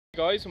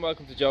Hey guys, and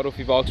welcome to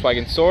Duffy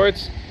Volkswagen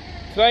Swords.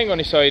 Today I'm going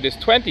to show you this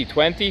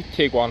 2020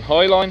 Tiguan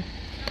Highline.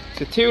 It's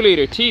a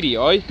 2-litre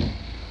TDI,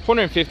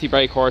 150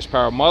 brake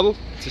horsepower model.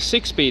 It's a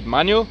 6-speed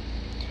manual.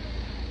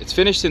 It's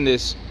finished in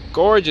this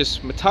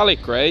gorgeous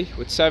metallic grey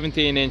with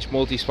 17-inch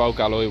multi-spoke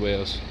alloy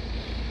wheels.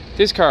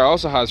 This car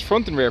also has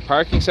front and rear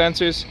parking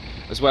sensors,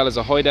 as well as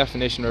a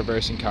high-definition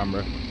reversing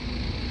camera.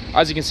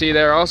 As you can see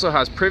there, it also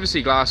has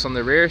privacy glass on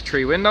the rear,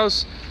 3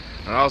 windows,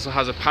 and it also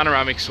has a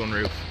panoramic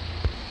sunroof.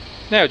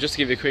 Now, just to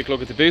give you a quick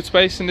look at the boot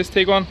space in this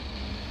Tiguan.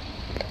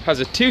 It has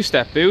a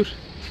 2-step boot,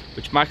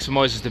 which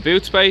maximises the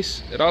boot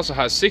space. It also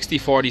has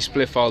 60/40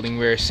 split folding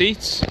rear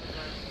seats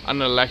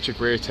and an electric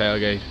rear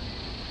tailgate.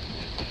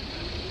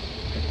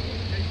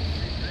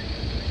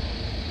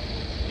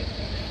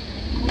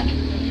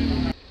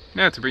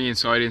 Now to bring you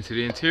inside into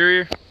the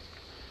interior.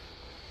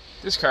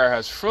 This car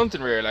has front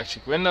and rear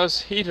electric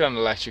windows, heated and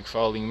electric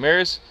folding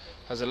mirrors,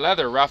 has a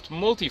leather wrapped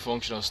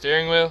multifunctional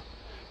steering wheel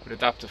with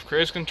adaptive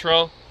cruise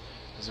control.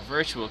 There's a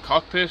virtual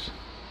cockpit,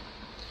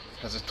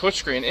 has a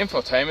touchscreen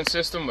infotainment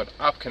system with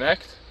App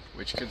Connect,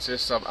 which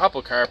consists of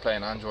Apple CarPlay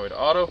and Android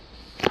Auto.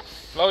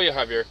 Below you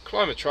have your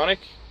Climatronic.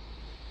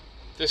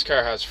 This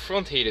car has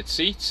front heated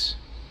seats.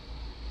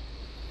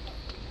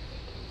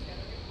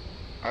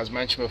 As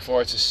mentioned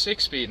before, it's a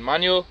 6-speed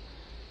manual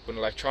with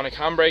an electronic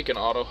handbrake and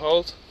auto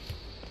hold.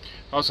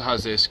 It also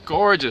has this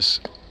gorgeous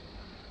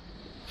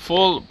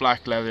full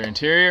black leather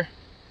interior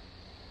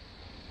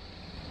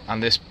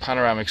and this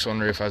panoramic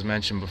sunroof as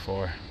mentioned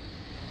before.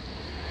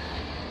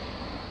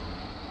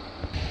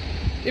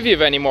 If you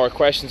have any more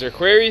questions or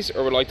queries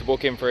or would like to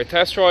book in for a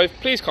test drive,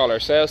 please call our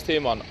sales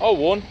team on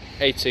 01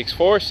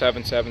 864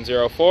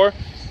 7704.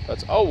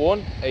 That's 01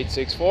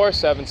 864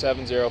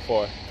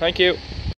 7704. Thank you.